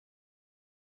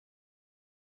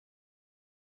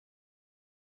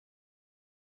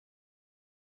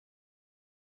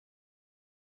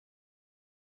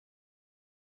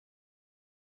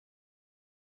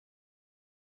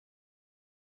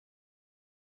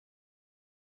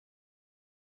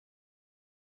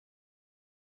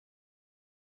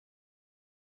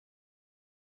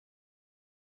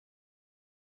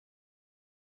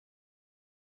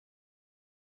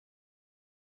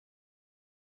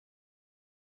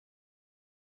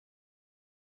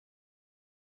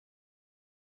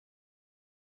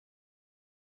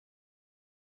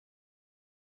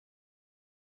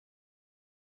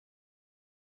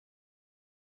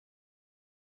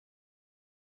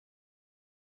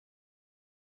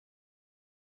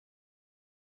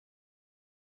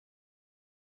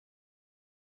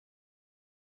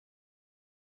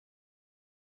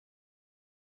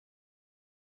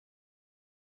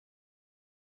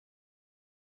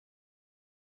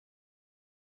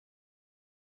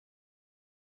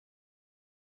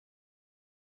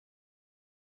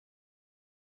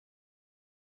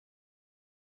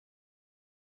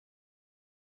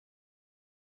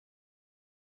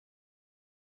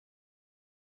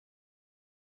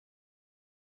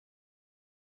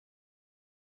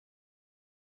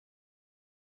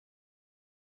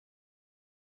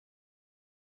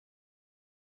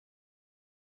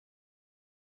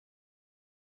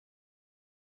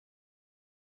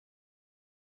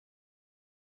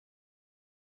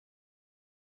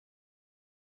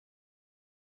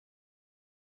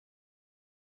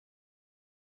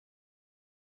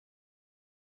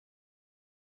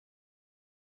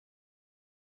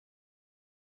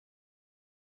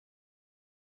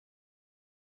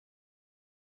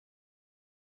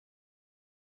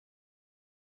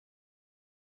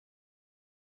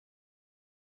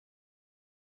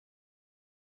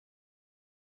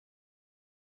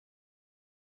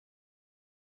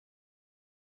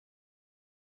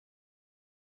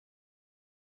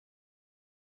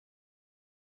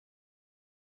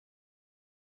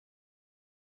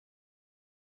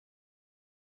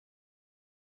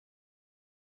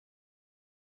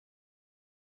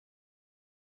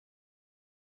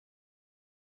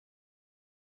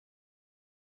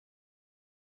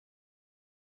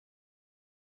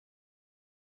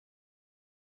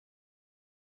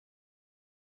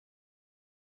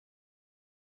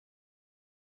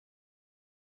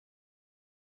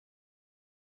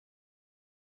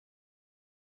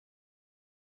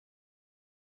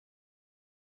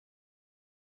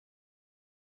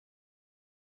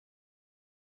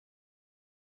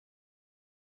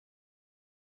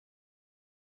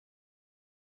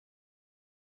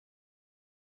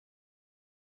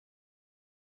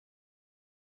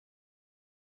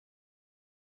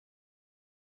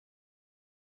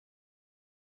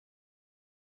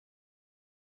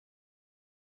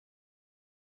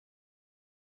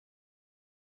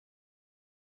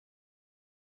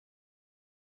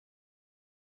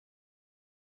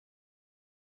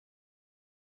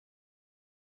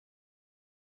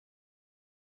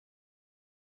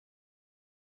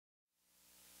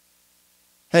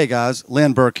Hey guys,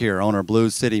 Lynn Burke here, owner of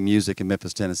Blues City Music in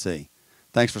Memphis, Tennessee.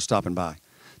 Thanks for stopping by.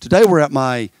 Today we're at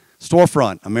my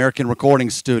storefront, American Recording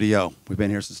Studio. We've been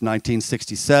here since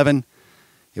 1967.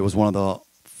 It was one of the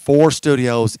 4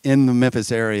 studios in the Memphis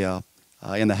area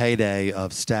in the heyday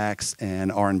of Stax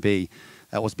and R&B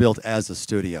that was built as a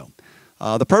studio.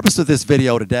 The purpose of this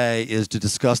video today is to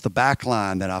discuss the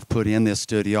backline that I've put in this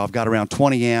studio. I've got around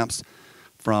 20 amps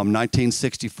from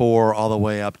 1964 all the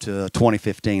way up to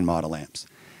 2015 model amps.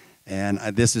 And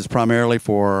this is primarily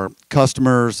for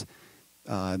customers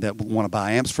that want to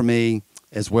buy amps from me,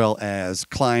 as well as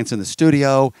clients in the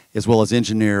studio, as well as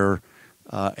engineer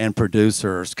and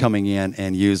producers coming in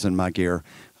and using my gear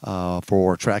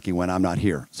for tracking when I'm not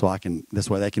here. So this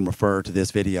way they can refer to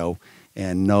this video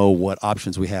and know what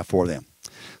options we have for them.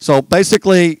 So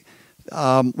basically,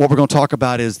 what we're going to talk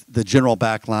about is the general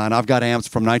backline. I've got amps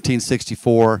from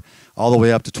 1964 all the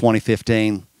way up to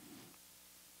 2015.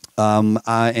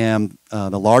 I am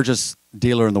the largest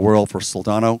dealer in the world for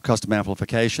Soldano custom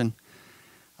amplification.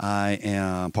 I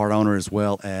am part owner as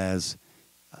well as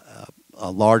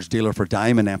a large dealer for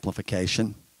Diamond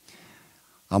amplification.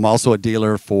 I'm also a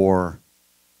dealer for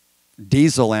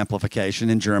Diezel amplification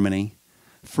in Germany,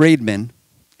 Friedman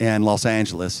in Los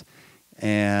Angeles,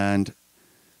 and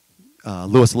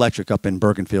Lewis Electric up in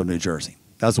Bergenfield, New Jersey.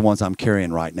 Those are the ones I'm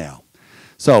carrying right now.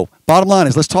 So, bottom line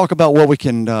is, let's talk about what we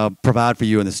can provide for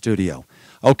you in the studio.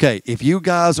 Okay, if you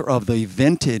guys are of the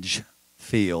vintage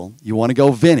feel, you want to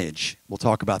go vintage, we'll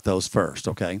talk about those first,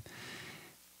 okay?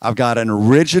 I've got an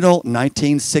original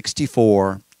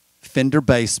 1964 Fender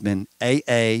Bassman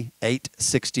AA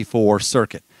 864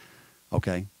 circuit,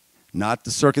 okay? Not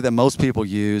the circuit that most people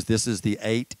use. This is the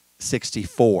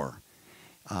 864.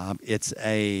 It's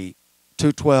a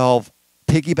 212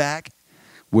 Piggyback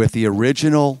with the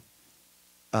original.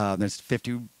 There's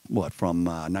 50, from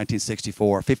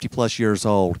 1964, 50 plus years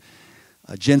old,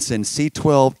 Jensen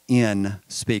C12N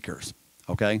speakers,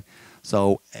 okay?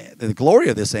 So the glory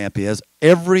of this amp is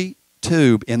every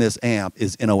tube in this amp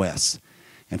is NOS.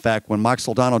 In fact, when Mike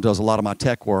Soldano does a lot of my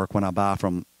tech work when I buy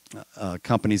from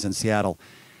companies in Seattle,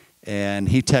 and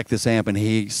he teched this amp and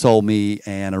he sold me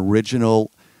an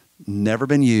original, never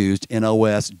been used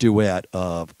NOS duet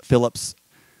of Philips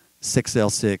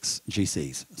 6L6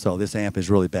 GCs. So this amp is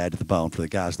really bad to the bone for the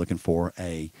guys looking for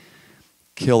a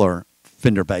killer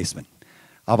Fender Bassman.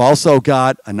 I've also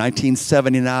got a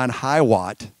 1979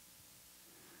 Hiwatt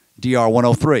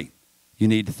DR103. You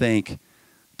need to think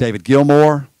David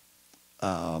Gilmour.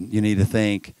 You need to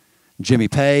think Jimmy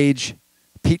Page,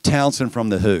 Pete Townsend from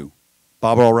The Who,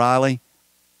 Barbara O'Reilly.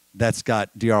 That's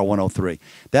got DR103.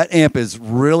 That amp is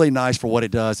really nice for what it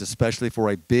does, especially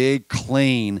for a big,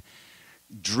 clean,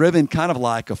 driven kind of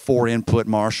like a 4-input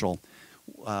Marshall,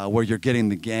 where you're getting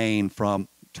the gain from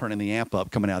turning the amp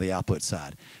up coming out of the output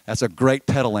side. That's a great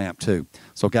pedal amp too.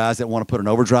 So guys that want to put an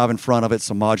overdrive in front of it,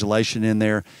 some modulation in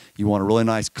there, you want a really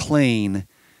nice clean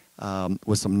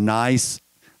with some nice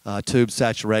tube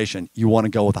saturation, you want to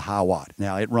go with a Hiwatt.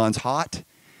 Now it runs hot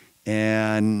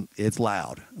and it's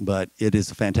loud, but it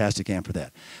is a fantastic amp for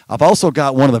that. I've also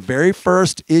got one of the very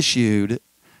first issued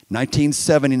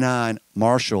 1979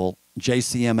 Marshall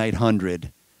JCM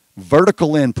 800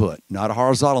 vertical input, not a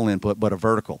horizontal input, but a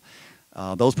vertical.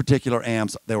 Those particular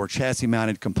amps, they were chassis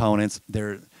mounted components.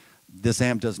 This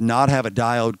amp does not have a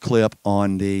diode clip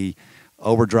on the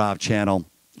overdrive channel.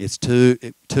 It's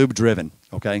tube driven,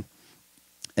 okay?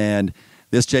 And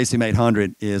this JCM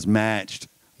 800 is matched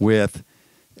with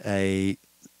a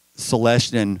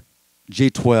Celestion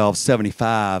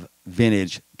G12-75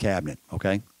 vintage cabinet,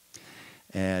 okay?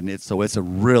 And it's a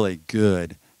really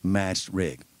good matched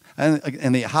rig.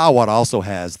 And the Hiwatt also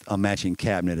has a matching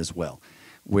cabinet as well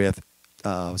with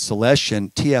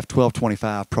Celestion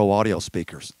TF1225 Pro Audio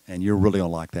speakers, and you're really going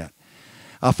to like that.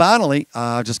 Finally,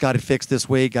 I just got it fixed this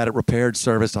week, got it repaired,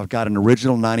 serviced. I've got an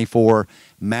original 94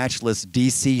 Matchless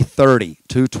DC-30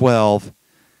 212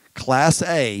 Class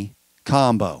A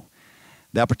combo.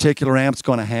 That particular amp's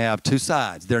going to have 2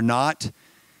 sides. They're not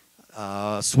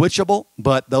switchable,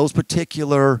 but those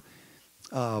particular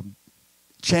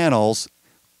channels,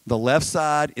 the left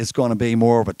side is going to be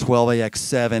more of a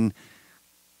 12AX7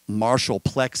 Marshall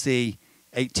Plexi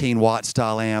 18-watt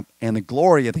style amp, and the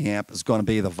glory of the amp is going to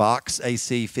be the Vox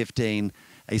AC15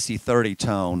 AC30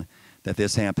 tone that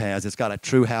this amp has. It's got a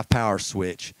true half-power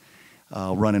switch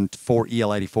running 4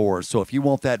 EL84s. So if you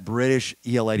want that British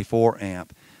EL84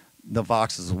 amp, the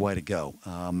Vox is the way to go.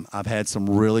 I've had some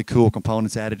really cool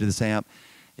components added to this amp.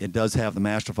 It does have the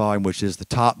master volume, which is the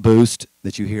top boost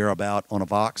that you hear about on a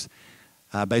Vox.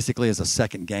 Basically is a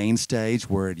second gain stage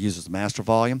where it uses the master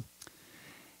volume.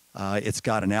 It's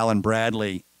got an Allen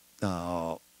Bradley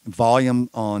volume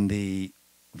on the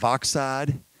Vox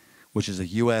side, which is a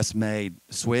U.S.-made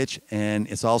switch, and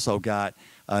it's also got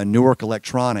Newark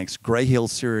Electronics Gray Hill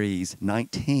Series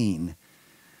 19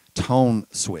 tone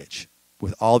switch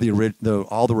with all the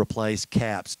replaced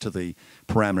caps to the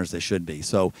parameters they should be.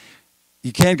 So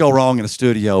you can't go wrong in a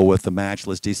studio with the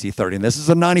Matchless DC-30. And this is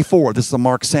a 94. This is a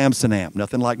Mark Samson amp,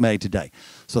 nothing like made today.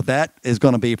 So that is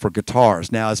going to be for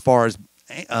guitars. Now, as far as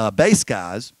bass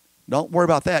guys, don't worry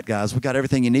about that, guys. We've got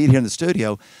everything you need here in the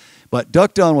studio. But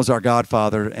Duck Dunn was our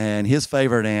godfather, and his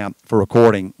favorite amp for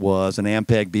recording was an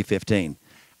Ampeg B15.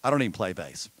 I don't even play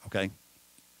bass, okay?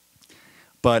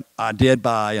 But I did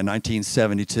buy a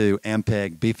 1972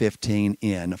 Ampeg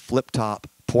B15N Fliptop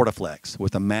Portiflex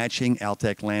with a matching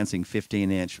Altec Lansing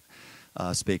 15-inch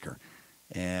speaker.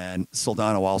 And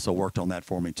Soldano also worked on that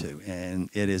for me, too. And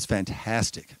it is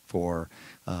fantastic for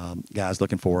guys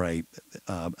looking for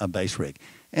a bass rig.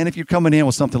 And if you're coming in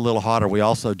with something a little hotter, we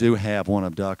also do have one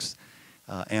of Duck's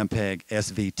Ampeg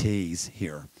SVTs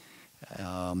here.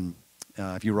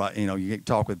 If you you can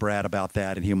talk with Brad about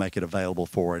that, and he'll make it available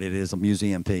for it. It is a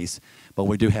museum piece, but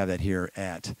we do have that here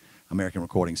at American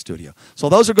Recording Studio. So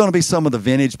those are going to be some of the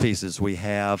vintage pieces we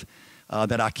have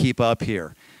that I keep up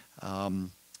here.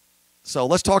 So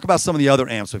let's talk about some of the other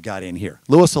amps we've got in here.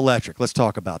 Lewis Electric, let's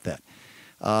talk about that.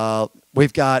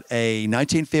 We've got a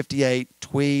 1958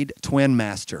 Tweed Twin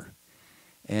Master,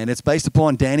 and it's based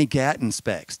upon Danny Gatton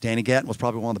specs. Danny Gatton was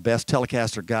probably one of the best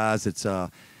Telecaster guys that's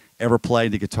ever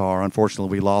played the guitar.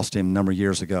 Unfortunately, we lost him a number of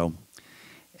years ago,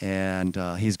 and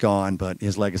he's gone, but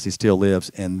his legacy still lives.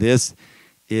 And this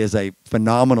is a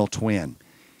phenomenal twin.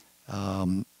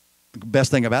 The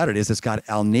best thing about it is it's got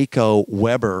Alnico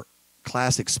Weber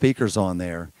classic speakers on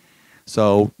there.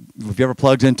 So if you ever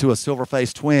plugged into a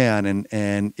Silverface Twin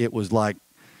and it was like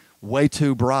way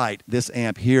too bright, this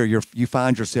amp here, you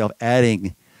find yourself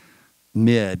adding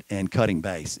mid and cutting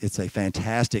bass. It's a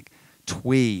fantastic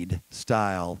Tweed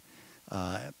style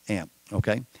amp,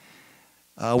 okay?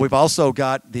 We've also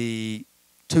got the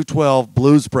 212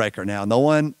 Blues Breaker. Now, no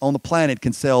one on the planet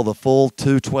can sell the full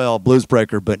 212 Blues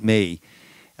Breaker but me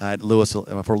at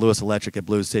for Lewis Electric at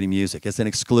Blues City Music. It's an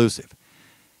exclusive.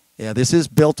 Yeah, this is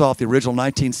built off the original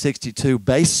 1962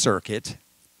 bass circuit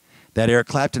that Eric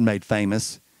Clapton made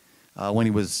famous when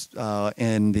he was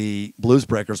in the Blues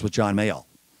Breakers with John Mayall.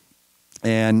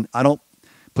 And I don't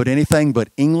put anything but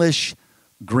English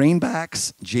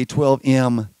greenbacks,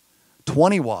 G12M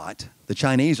 20 watt. The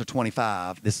Chinese are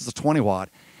 25. This is a 20 watt.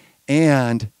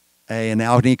 And an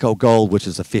Alnico Gold, which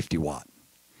is a 50 watt.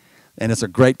 And it's a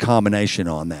great combination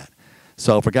on that.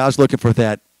 So for guys looking for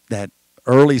that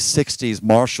early 60s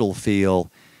Marshall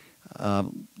feel,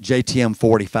 JTM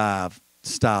 45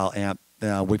 style amp,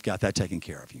 we've got that taken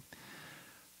care of you.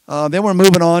 Then we're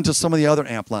moving on to some of the other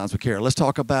amp lines we carry. Let's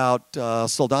talk about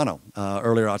Soldano.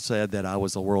 Earlier I said that I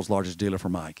was the world's largest dealer for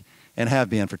Mike and have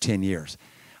been for 10 years.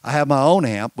 I have my own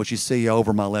amp, which you see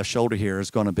over my left shoulder here,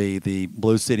 is going to be the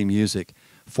Blues City Music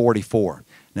 44.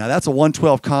 Now that's a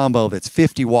 112 combo that's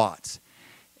 50 watts.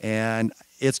 And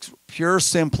it's pure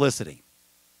simplicity.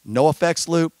 No effects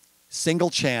loop, single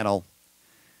channel,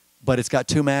 but it's got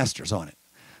two masters on it.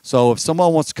 So if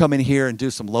someone wants to come in here and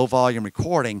do some low volume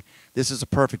recording, this is a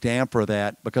perfect amp for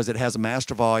that because it has a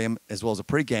master volume as well as a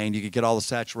pre-gain. You can get all the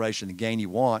saturation and gain you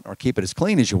want or keep it as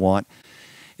clean as you want.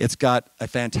 It's got a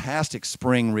fantastic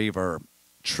spring reverb,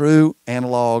 true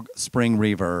analog spring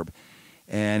reverb,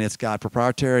 and it's got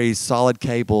proprietary solid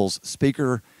cables,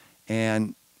 speaker,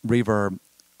 and reverb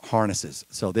harnesses.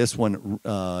 So this one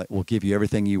will give you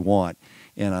everything you want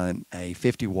in a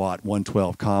 50-watt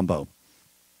 112 combo.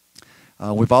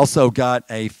 We've also got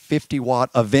a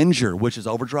 50-watt Avenger, which is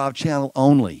overdrive channel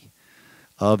only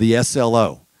of the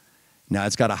SLO. Now,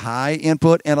 it's got a high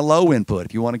input and a low input.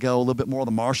 If you want to go a little bit more on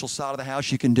the Marshall side of the house,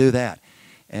 you can do that.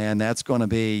 And that's going to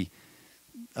be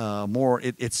more,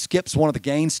 it skips one of the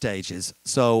gain stages,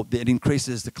 so it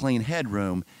increases the clean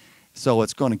headroom. So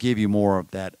it's going to give you more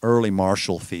of that early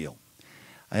Marshall feel.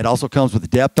 It also comes with a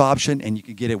depth option, and you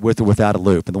can get it with or without a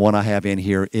loop. And the one I have in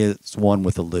here is one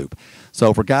with a loop.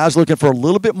 So for guys looking for a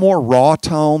little bit more raw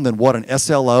tone than what an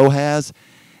SLO has,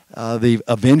 the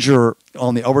Avenger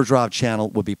on the overdrive channel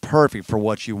would be perfect for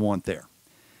what you want there.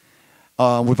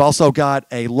 We've also got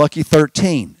a Lucky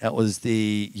 13. That was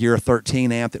the year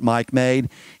 13 amp that Mike made.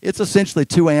 It's essentially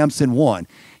two amps in one.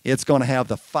 It's going to have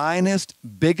the finest,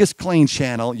 biggest clean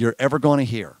channel you're ever going to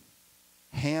hear.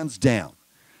 Hands down.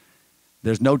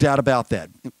 There's no doubt about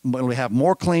that. When we have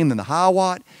more clean than the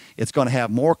Hiwatt, it's going to have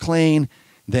more clean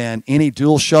than any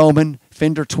dual Showman,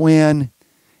 Fender Twin,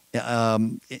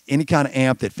 any kind of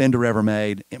amp that Fender ever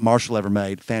made, Marshall ever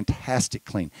made, fantastic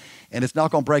clean. And it's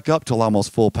not going to break up till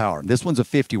almost full power. This one's a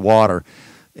 50-watter,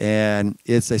 and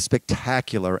it's a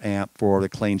spectacular amp for the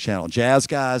clean channel. Jazz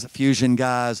guys, fusion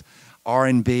guys,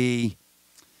 R&B,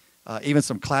 even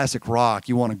some classic rock.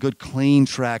 You want a good clean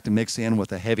track to mix in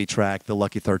with a heavy track. The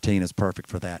Lucky 13 is perfect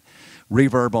for that.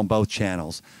 Reverb on both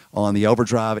channels, on the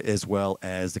overdrive as well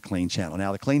as the clean channel.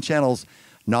 Now, the clean channel's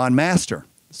non-master,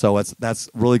 so that's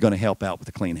really going to help out with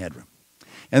the clean headroom.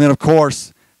 And then, of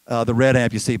course, the red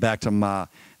amp you see back to my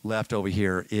left over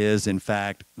here is, in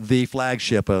fact, the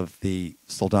flagship of the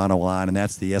Soldano line, and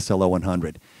that's the SLO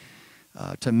 100.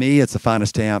 To me, it's the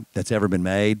finest amp that's ever been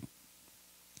made.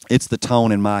 It's the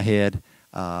tone in my head.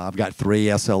 I've got 3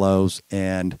 SLOs,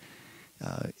 and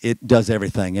it does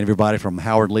everything. Everybody from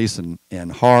Howard Leese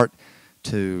and Hart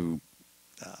to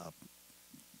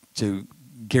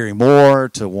Gary Moore,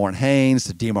 to Warren Haynes,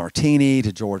 to DeMartini,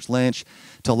 to George Lynch,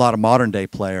 to a lot of modern-day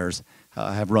players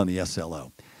have run the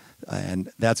SLO.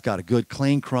 And that's got a good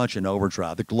clean crunch and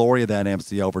overdrive. The glory of that amp is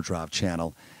the overdrive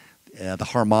channel, the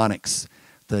harmonics,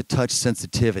 the touch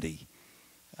sensitivity,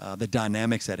 the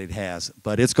dynamics that it has.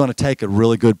 But it's going to take a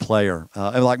really good player.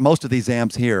 And like most of these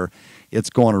amps here, it's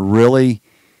going to really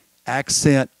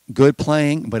accent good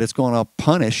playing, but it's going to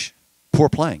punish poor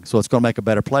playing. So it's going to make a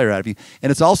better player out of you.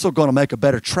 And it's also going to make a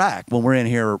better track when we're in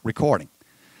here recording.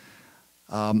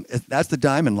 That's the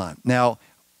Diamond line. Now,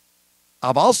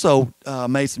 I've also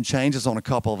made some changes on a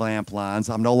couple of amp lines.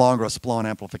 I'm no longer a Splon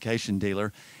amplification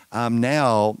dealer. I'm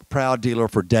now proud dealer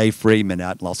for Dave Friedman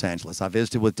out in Los Angeles. I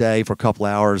visited with Dave for a couple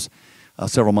hours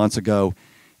several months ago,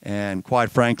 and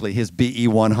quite frankly, his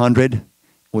BE100,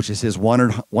 which is his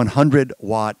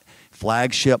 100-watt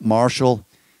flagship Marshall,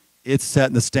 it's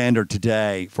setting the standard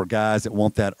today for guys that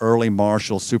want that early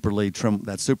Marshall Super Lead,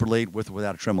 that Super Lead with or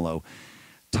without a tremolo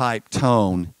type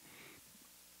tone,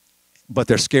 but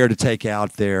they're scared to take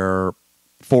out their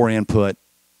 4-input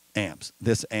amps.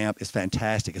 This amp is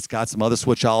fantastic. It's got some other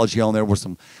switchology on there with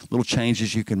some little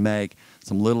changes you can make,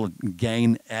 some little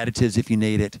gain additives if you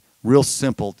need it. Real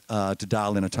simple to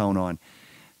dial in a tone on.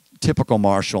 Typical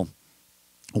Marshall.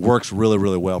 Works really,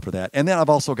 really well for that. And then I've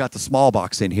also got the small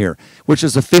box in here, which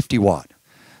is a 50-watt.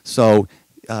 So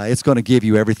it's going to give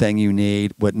you everything you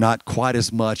need, but not quite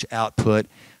as much output.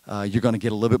 You're going to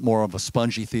get a little bit more of a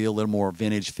spongy feel, a little more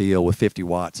vintage feel with 50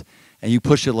 watts. And you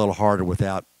push it a little harder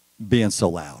without being so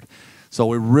loud. So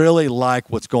we really like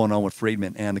what's going on with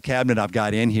Friedman. And the cabinet I've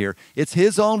got in here, it's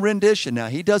his own rendition. Now,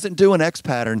 he doesn't do an X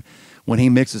pattern when he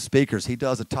mixes speakers. He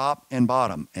does a top and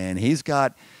bottom. And he's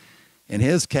got, in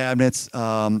his cabinets,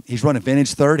 he's running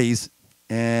vintage 30s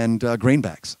and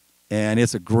greenbacks. And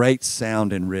it's a great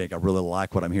sounding rig. I really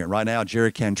like what I'm hearing. Right now,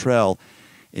 Jerry Cantrell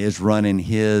is running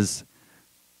his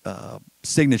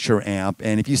signature amp.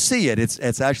 And if you see it,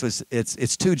 it's actually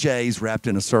two J's wrapped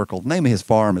in a circle. The name of his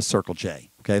farm is Circle J.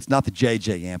 Okay, it's not the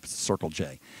JJ amp, it's Circle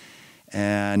J.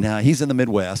 And he's in the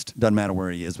Midwest. Doesn't matter where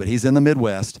he is, but he's in the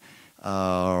Midwest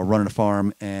running a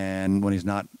farm, and when he's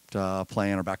not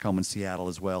playing, or back home in Seattle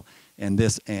as well. And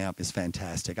this amp is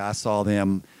fantastic. I saw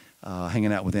them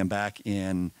hanging out with them back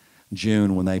in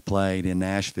June when they played in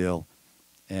Nashville,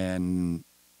 and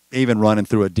even running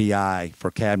through a DI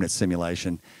for cabinet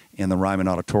simulation in the Ryman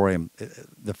Auditorium.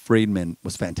 The Friedman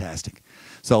was fantastic.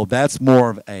 So that's more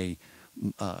of a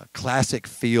classic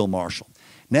feel Marshall.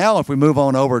 Now, if we move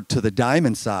on over to the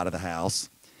Diamond side of the house,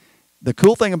 the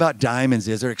cool thing about Diamonds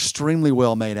is they're extremely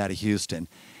well made out of Houston.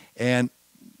 And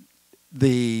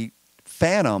the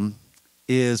Phantom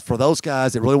is for those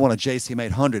guys that really want a JCM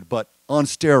 800, but on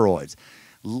steroids.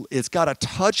 It's got a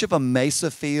touch of a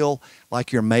Mesa feel,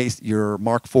 like your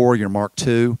Mark IV, your Mark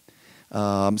II.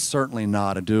 Certainly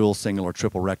not a dual, single, or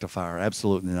triple rectifier.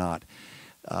 Absolutely not.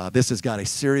 This has got a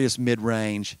serious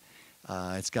mid-range.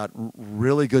 It's got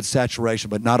really good saturation,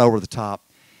 but not over the top.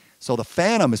 So the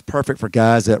Phantom is perfect for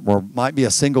guys that might be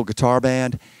a single guitar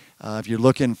band. If you're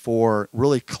looking for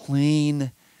really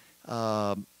clean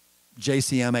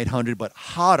JCM 800, but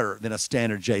hotter than a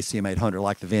standard JCM 800,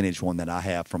 like the vintage one that I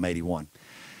have from '81.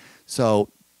 So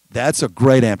that's a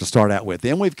great amp to start out with.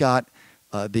 Then we've got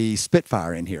the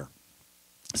Spitfire in here.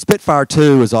 Spitfire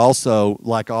 2 is also,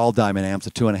 like all Diamond amps,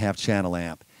 a 2.5 channel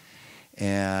amp.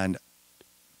 And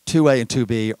 2A and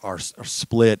 2B are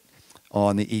split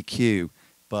on the EQ,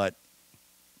 but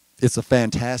it's a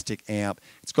fantastic amp.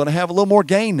 It's going to have a little more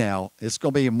gain now. It's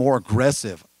going to be a more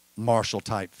aggressive Marshall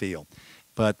type feel.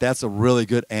 But that's a really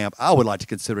good amp. I would like to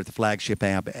consider it the flagship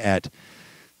amp at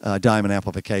Diamond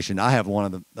Amplification. I have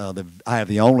one of I have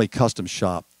the only custom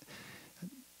shop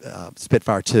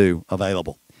Spitfire 2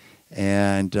 available.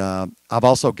 And I've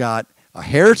also got a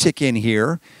Heretic in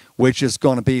here, which is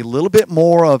going to be a little bit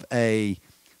more of a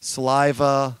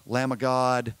Saliva, Lamb of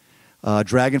God,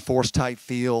 Dragon Force type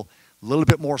feel, a little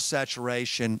bit more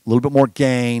saturation, a little bit more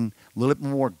gain, a little bit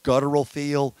more guttural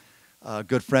feel. A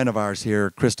good friend of ours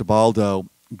here, Chris DeBaldo,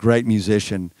 great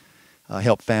musician,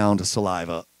 helped found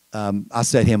Saliva. I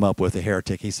set him up with a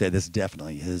Heretic. He said this is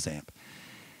definitely his amp.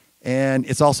 And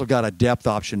it's also got a depth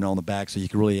option on the back, so you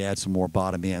can really add some more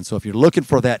bottom end. So if you're looking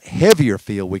for that heavier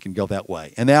feel, we can go that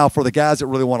way. And now for the guys that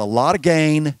really want a lot of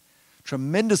gain,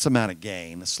 tremendous amount of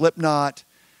gain, Slipknot,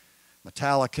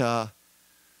 Metallica,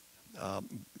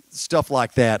 stuff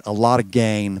like that, a lot of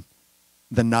gain,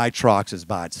 the Nitrox is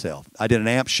by itself. I did an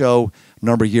amp show a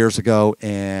number of years ago,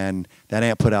 and that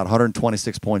amp put out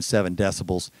 126.7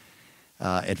 decibels.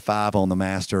 At 5 on the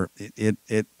master.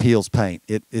 It peels paint.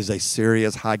 It is a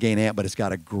serious high gain amp, but it's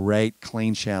got a great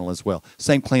clean channel as well.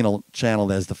 Same clean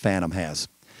channel as the Phantom has.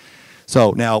 So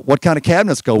now, what kind of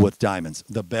cabinets go with diamonds?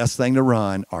 The best thing to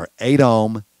run are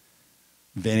 8-ohm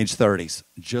vintage 30s,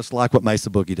 just like what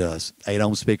Mesa Boogie does.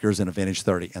 8-ohm speakers and a vintage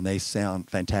 30, and they sound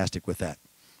fantastic with that.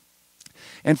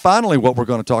 And finally, what we're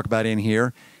going to talk about in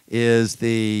here is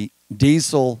the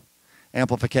Diezel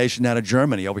amplification out of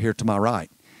Germany over here to my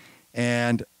right.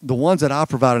 And the ones that I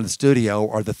provided in the studio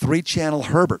are the 3-channel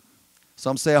Herbert.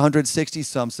 Some say 160,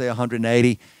 some say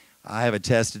 180. I haven't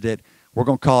tested it. We're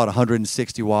going to call it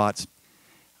 160 watts.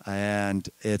 And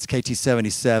it's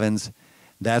KT77s.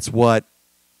 That's what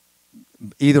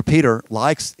either Peter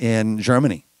likes in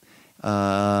Germany.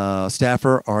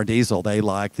 Staffer or Diezel, they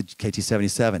like the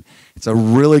KT77. It's a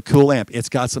really cool amp. It's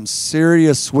got some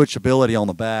serious switchability on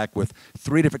the back with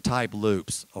 3 different type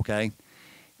loops, okay?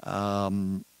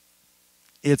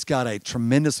 It's got a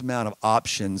tremendous amount of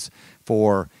options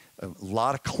for a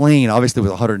lot of clean, obviously with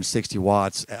 160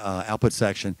 watts output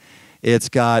section. It's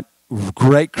got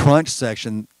great crunch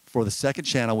section for the 2nd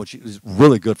channel, which is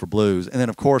really good for blues. And then,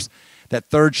 of course,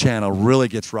 that 3rd channel really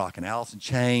gets rocking. Alice in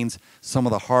Chains, some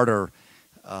of the harder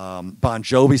Bon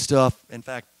Jovi stuff. In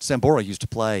fact, Sambora used to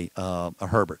play a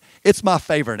Herbert. It's my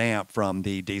favorite amp from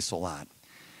the Diezel line.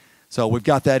 So we've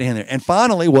got that in there. And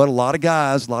finally, what a lot of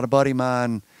guys, a lot of buddy of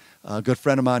mine, a good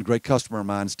friend of mine, great customer of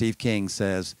mine, Steve King,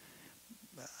 says,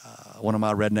 one of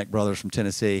my redneck brothers from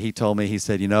Tennessee, he told me, he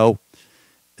said, you know,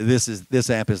 this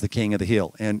amp is the king of the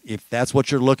hill. And if that's what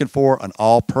you're looking for, an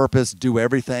all-purpose,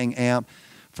 do-everything amp,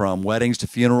 from weddings to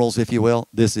funerals, if you will,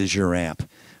 this is your amp.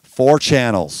 4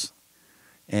 channels,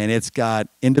 and it's got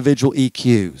individual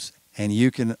EQs, and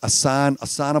you can assign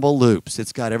assignable loops.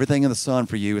 It's got everything in the sun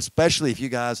for you, especially if you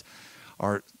guys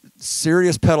are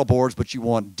serious pedal boards, but you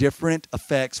want different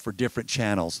effects for different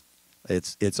channels.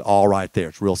 It's all right there.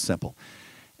 It's real simple.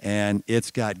 And it's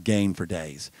got gain for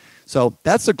days. So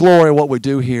that's the glory of what we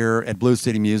do here at Blues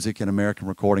City Music and American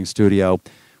Recording Studio.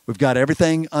 We've got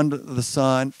everything under the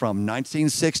sun, from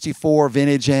 1964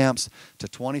 vintage amps to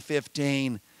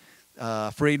 2015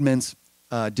 Friedmans,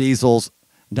 Diesels,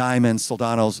 Diamonds,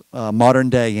 Soldanos,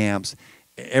 modern day amps,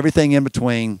 everything in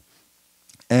between.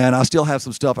 And I still have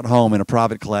some stuff at home in a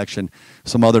private collection,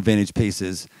 some other vintage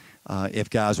pieces, if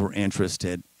guys were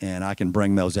interested, and I can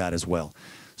bring those out as well.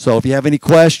 So if you have any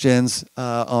questions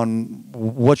on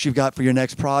what you've got for your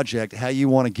next project, how you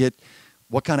want to get,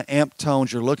 what kind of amp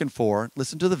tones you're looking for,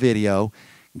 listen to the video,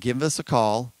 give us a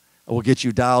call. We'll get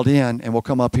you dialed in, and we'll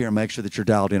come up here and make sure that you're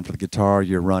dialed in for the guitar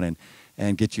you're running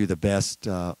and get you the best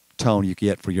tone you can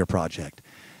get for your project.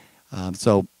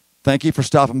 So thank you for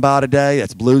stopping by today.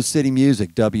 That's Blues City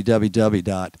Music,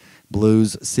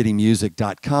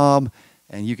 www.bluescitymusic.com.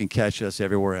 And you can catch us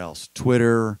everywhere else.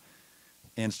 Twitter,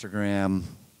 Instagram,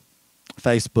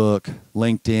 Facebook,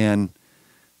 LinkedIn.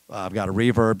 I've got a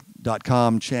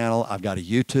reverb.com channel. I've got a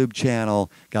YouTube channel,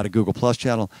 got a Google Plus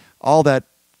channel. All that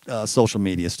social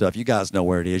media stuff. You guys know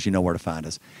where it is. You know where to find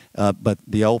us. But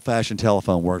the old-fashioned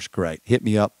telephone works great. Hit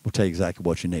me up. We'll tell you exactly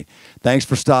what you need. Thanks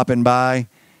for stopping by.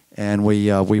 And we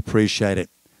appreciate it.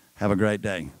 Have a great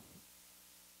day.